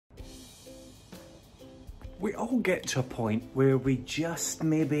We all get to a point where we just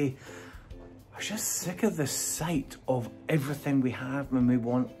maybe are just sick of the sight of everything we have, and we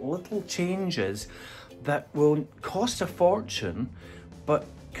want little changes that will cost a fortune but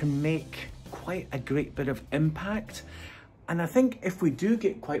can make quite a great bit of impact. And I think if we do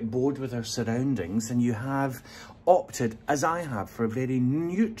get quite bored with our surroundings and you have opted, as I have, for a very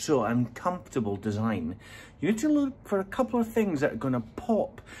neutral and comfortable design, you need to look for a couple of things that are going to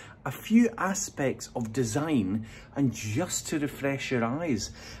pop a few aspects of design and just to refresh your eyes.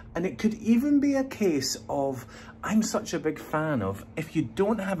 And it could even be a case of, I'm such a big fan of, if you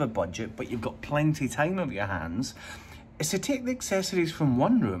don't have a budget but you've got plenty of time on your hands, is to take the accessories from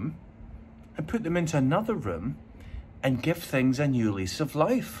one room and put them into another room and give things a new lease of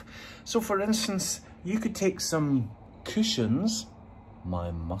life. So for instance, you could take some cushions, my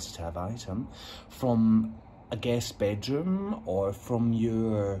must-have item, from a guest bedroom or from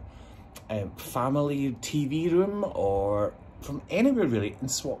your family TV room or from anywhere really, and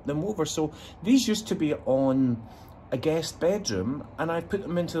swap them over. So these used to be on a guest bedroom and I put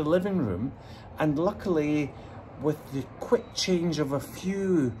them into the living room, and luckily with the quick change of a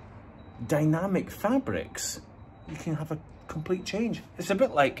few dynamic fabrics, you can have a complete change. It's a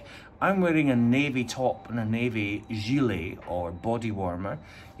bit like I'm wearing a navy top and a navy gilet or body warmer.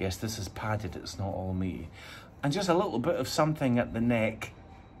 Yes, this is padded, it's not all me. And just a little bit of something at the neck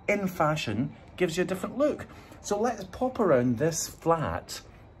in fashion gives you a different look. So let's pop around this flat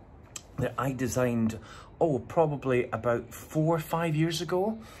that I designed, oh, probably about 4 or 5 years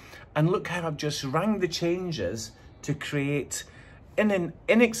ago. And look how I've just rang the changes to create, in an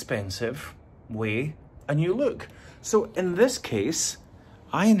inexpensive way, a new look. So in this case,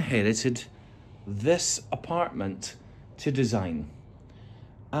 I inherited this apartment to design.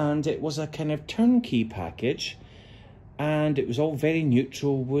 And it was a kind of turnkey package, and it was all very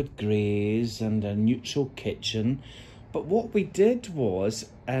neutral wood greys and a neutral kitchen. But what we did was,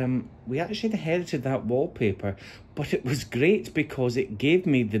 we actually inherited that wallpaper, but it was great because it gave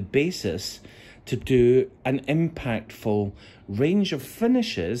me the basis to do an impactful range of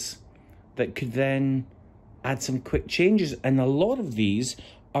finishes that could then add some quick changes. And a lot of these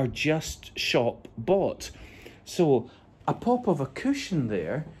are just shop bought. So a pop of a cushion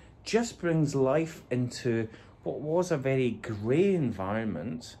there just brings life into what was a very grey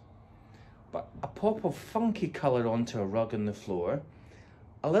environment, but a pop of funky colour onto a rug on the floor,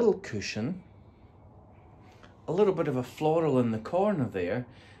 a little cushion, a little bit of a floral in the corner there,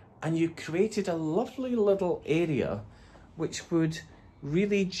 and you created a lovely little area which would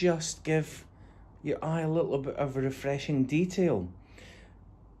really just give your eye a little bit of a refreshing detail.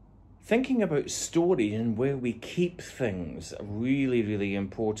 Thinking about storage and where we keep things, really, really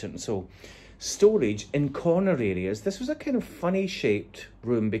important. So storage in corner areas. This was a kind of funny shaped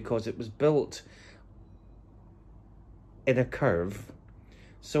room because it was built in a curve.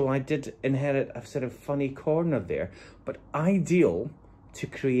 So I did inherit a sort of funny corner there, but ideal to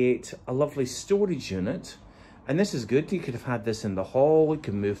create a lovely storage unit. And this is good. You could have had this in the hall. You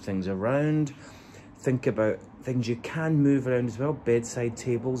can move things around. Think about things you can move around as well. Bedside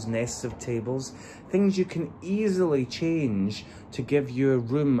tables, nests of tables, things you can easily change to give your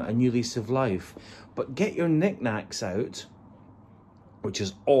room a new lease of life. But get your knickknacks out, which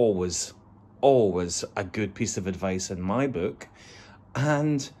is always a good piece of advice in my book,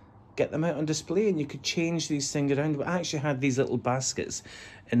 and get them out on display, and you could change these things around. I actually had these little baskets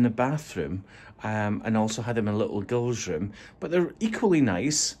in the bathroom, and also had them in a little girl's room, but they're equally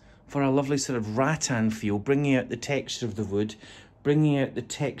nice for a lovely sort of rattan feel, bringing out the texture of the wood, bringing out the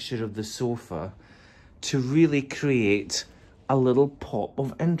texture of the sofa to really create a little pop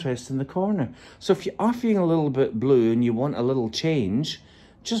of interest in the corner. So if you are feeling a little bit blue and you want a little change,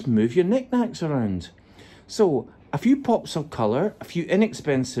 just move your knickknacks around. So a few pops of colour, a few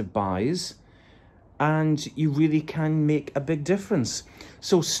inexpensive buys, and you really can make a big difference.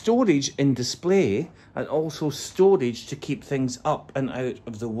 So storage in display and also storage to keep things up and out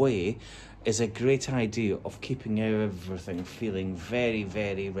of the way is a great idea of keeping everything feeling very,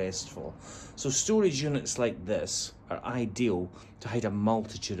 very restful. So storage units like this are ideal to hide a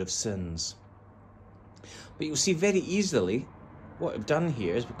multitude of sins. But you'll see very easily what I've done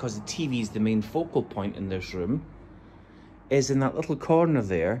here is, because the TV is the main focal point in this room, is in that little corner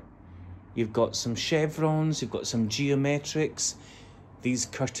there, you've got some chevrons, you've got some geometrics. These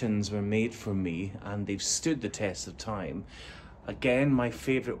curtains were made for me and they've stood the test of time. Again, my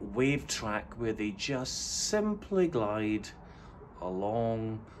favourite wave track where they just simply glide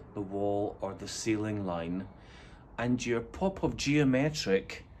along the wall or the ceiling line, and your pop of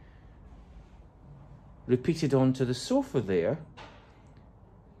geometric repeated onto the sofa there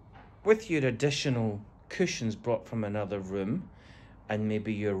with your additional cushions brought from another room and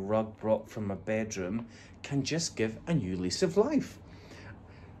maybe your rug brought from a bedroom can just give a new lease of life.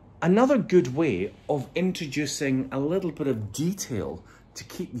 Another good way of introducing a little bit of detail to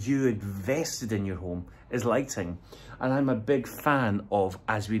keep you invested in your home is lighting. And I'm a big fan of,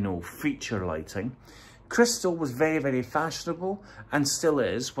 as we know, feature lighting. Crystal was very, very fashionable and still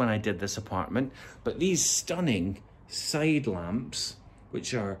is when I did this apartment. But these stunning side lamps,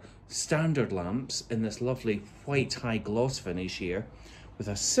 which are standard lamps in this lovely white high gloss finish here with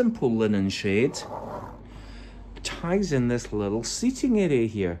a simple linen shade, ties in this little seating area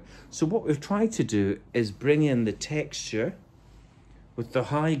here. So what we've tried to do is bring in the texture with the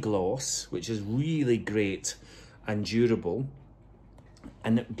high gloss, which is really great and durable,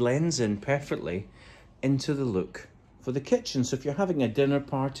 and it blends in perfectly into the look for the kitchen. So if you're having a dinner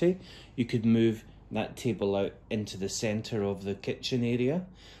party, you could move that table out into the center of the kitchen area.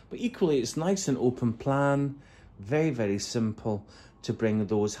 But equally, it's nice and open plan, very, very simple to bring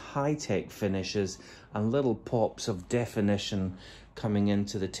those high-tech finishes and little pops of definition coming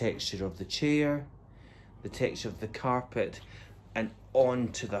into the texture of the chair, the texture of the carpet, and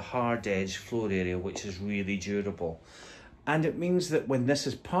onto the hard edge floor area, which is really durable. And it means that when this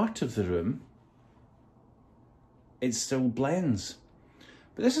is part of the room, it still blends.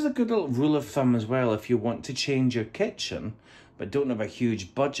 But this is a good little rule of thumb as well. If you want to change your kitchen, but don't have a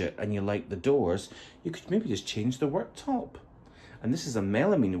huge budget and you like the doors, you could maybe just change the worktop. And this is a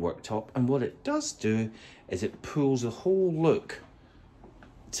melamine worktop, and what it does do is it pulls the whole look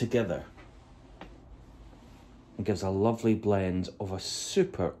together and gives a lovely blend of a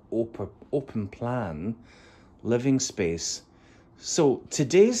super open plan living space. So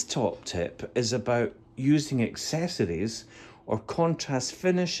today's top tip is about using accessories or contrast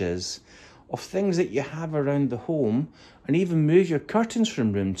finishes of things that you have around the home, and even move your curtains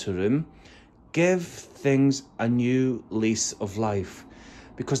from room to room. Give things a new lease of life,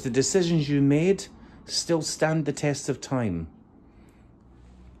 because the decisions you made still stand the test of time.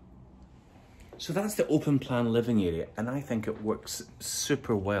 So that's the open plan living area, and I think it works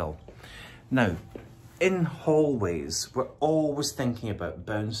super well. Now, in hallways, we're always thinking about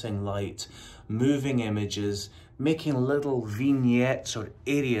bouncing light, moving images, making little vignettes or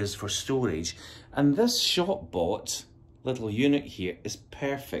areas for storage. And this shop bought little unit here is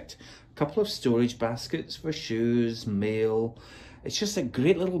perfect. A couple of storage baskets for shoes, mail. It's just a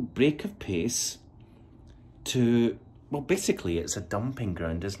great little break of pace to, well, basically it's a dumping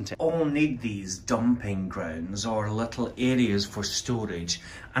ground, isn't it? All need these dumping grounds or little areas for storage,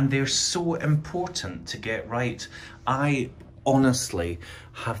 and they're so important to get right. I honestly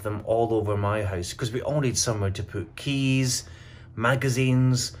have them all over my house because we all need somewhere to put keys,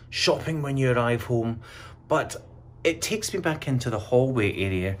 magazines, shopping when you arrive home. But it takes me back into the hallway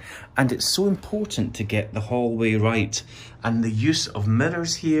area, and it's so important to get the hallway right. And the use of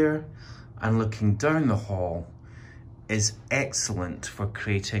mirrors here and looking down the hall is excellent for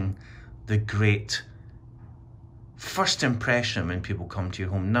creating the great first impression when people come to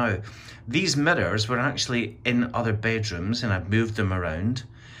your home. Now, these mirrors were actually in other bedrooms and I've moved them around,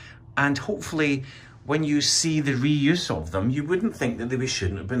 and hopefully when you see the reuse of them, you wouldn't think that they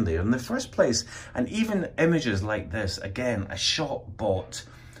shouldn't have been there in the first place. And even images like this, again, a shop bought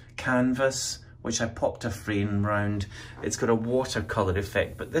canvas, which I popped a frame round. It's got a watercolour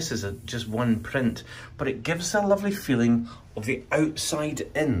effect, but this is just one print, but it gives a lovely feeling of the outside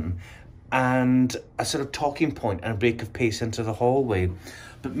in, and a sort of talking point and a break of pace into the hallway.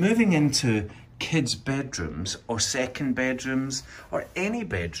 But moving into kids' bedrooms or second bedrooms or any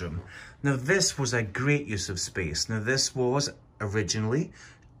bedroom, now this was a great use of space. Now this was originally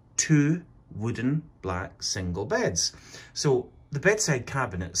 2 wooden black single beds. So the bedside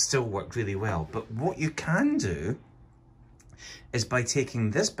cabinet still worked really well, but what you can do is by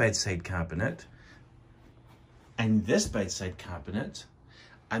taking this bedside cabinet and this bedside cabinet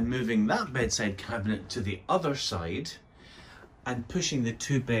and moving that bedside cabinet to the other side and pushing the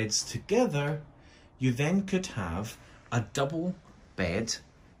 2 beds together, you then could have a double bed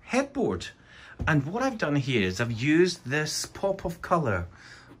headboard. And what I've done here is I've used this pop of colour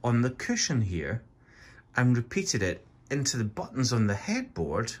on the cushion here and repeated it into the buttons on the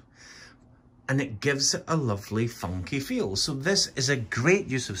headboard, and it gives it a lovely funky feel. So this is a great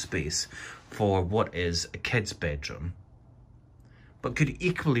use of space for what is a kid's bedroom, but could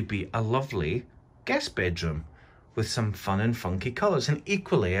equally be a lovely guest bedroom with some fun and funky colours. And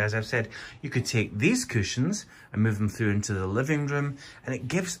equally, as I've said, you could take these cushions and move them through into the living room, and it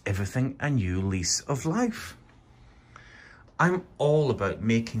gives everything a new lease of life. I'm all about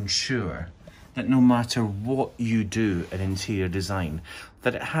making sure that no matter what you do in interior design,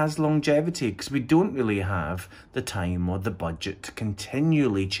 that it has longevity, because we don't really have the time or the budget to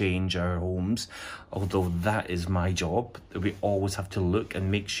continually change our homes, although that is my job. We always have to look and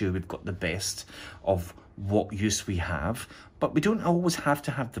make sure we've got the best of what use we have, but we don't always have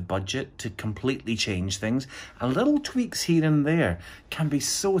to have the budget to completely change things. And little tweaks here and there can be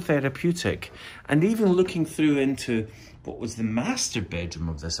so therapeutic. And even looking through into what was the master bedroom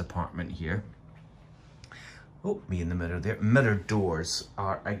of this apartment here, oh, me in the mirror there. Mirror doors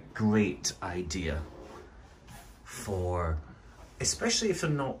are a great idea for, especially if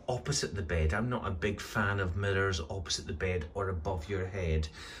they're not opposite the bed. I'm not a big fan of mirrors opposite the bed or above your head,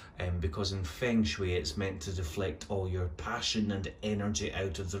 because in Feng Shui it's meant to deflect all your passion and energy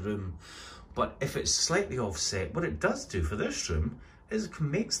out of the room. But if it's slightly offset, what it does do for this room is it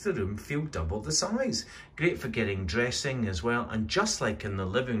makes the room feel double the size. Great for getting dressing as well. And just like in the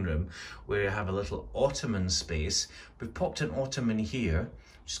living room where you have a little ottoman space, we've popped an ottoman here,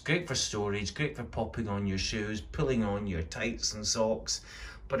 which is great for storage, great for popping on your shoes, pulling on your tights and socks.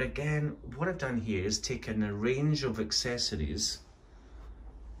 But again, what I've done here is taken a range of accessories,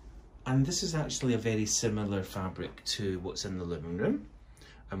 and this is actually a very similar fabric to what's in the living room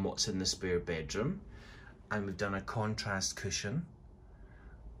and what's in the spare bedroom. And we've done a contrast cushion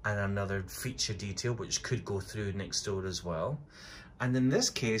and another feature detail which could go through next door as well. And in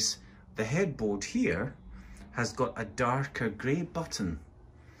this case, the headboard here has got a darker grey button.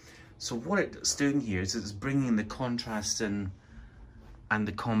 So what it's doing here is it's bringing the contrast in and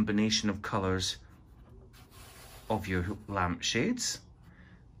the combination of colours of your lampshades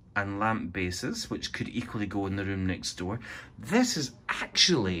and lamp bases, which could equally go in the room next door. This is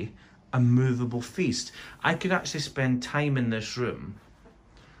actually a movable feast. I could actually spend time in this room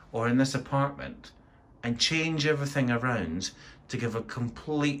or in this apartment and change everything around to give a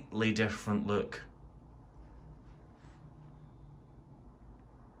completely different look.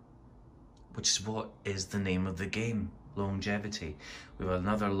 Which is what is the name of the game, longevity. We have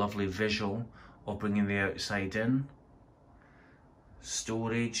another lovely visual of bringing the outside in,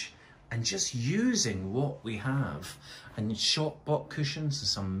 storage, and just using what we have. And shop bought cushions and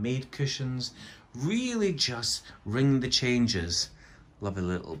some made cushions, really just ring the changes. Lovely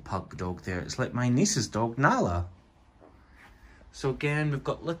little pug dog there. It's like my niece's dog, Nala. So again, we've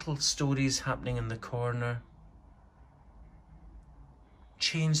got little stories happening in the corner.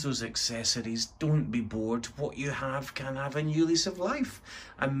 Change those accessories. Don't be bored. What you have can have a new lease of life,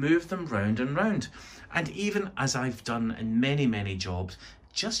 and move them round and round. And even as I've done in many, many jobs,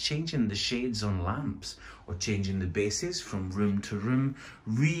 just changing the shades on lamps or changing the bases from room to room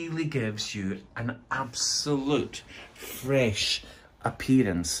really gives you an absolute fresh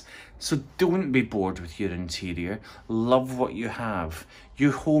appearance. So don't be bored with your interior. Love what you have.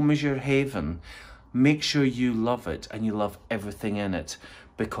 Your home is your haven. Make sure you love it and you love everything in it,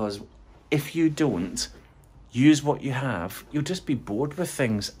 because if you don't use what you have, you'll just be bored with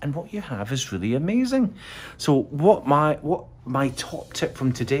things, and what you have is really amazing. So what my top tip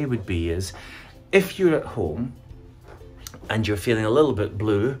from today would be is, if you're at home and you're feeling a little bit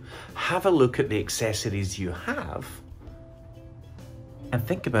blue, have a look at the accessories you have and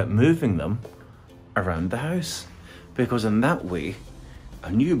think about moving them around the house, because in that way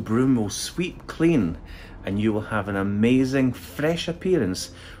a new broom will sweep clean and you will have an amazing fresh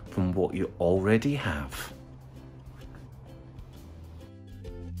appearance from what you already have.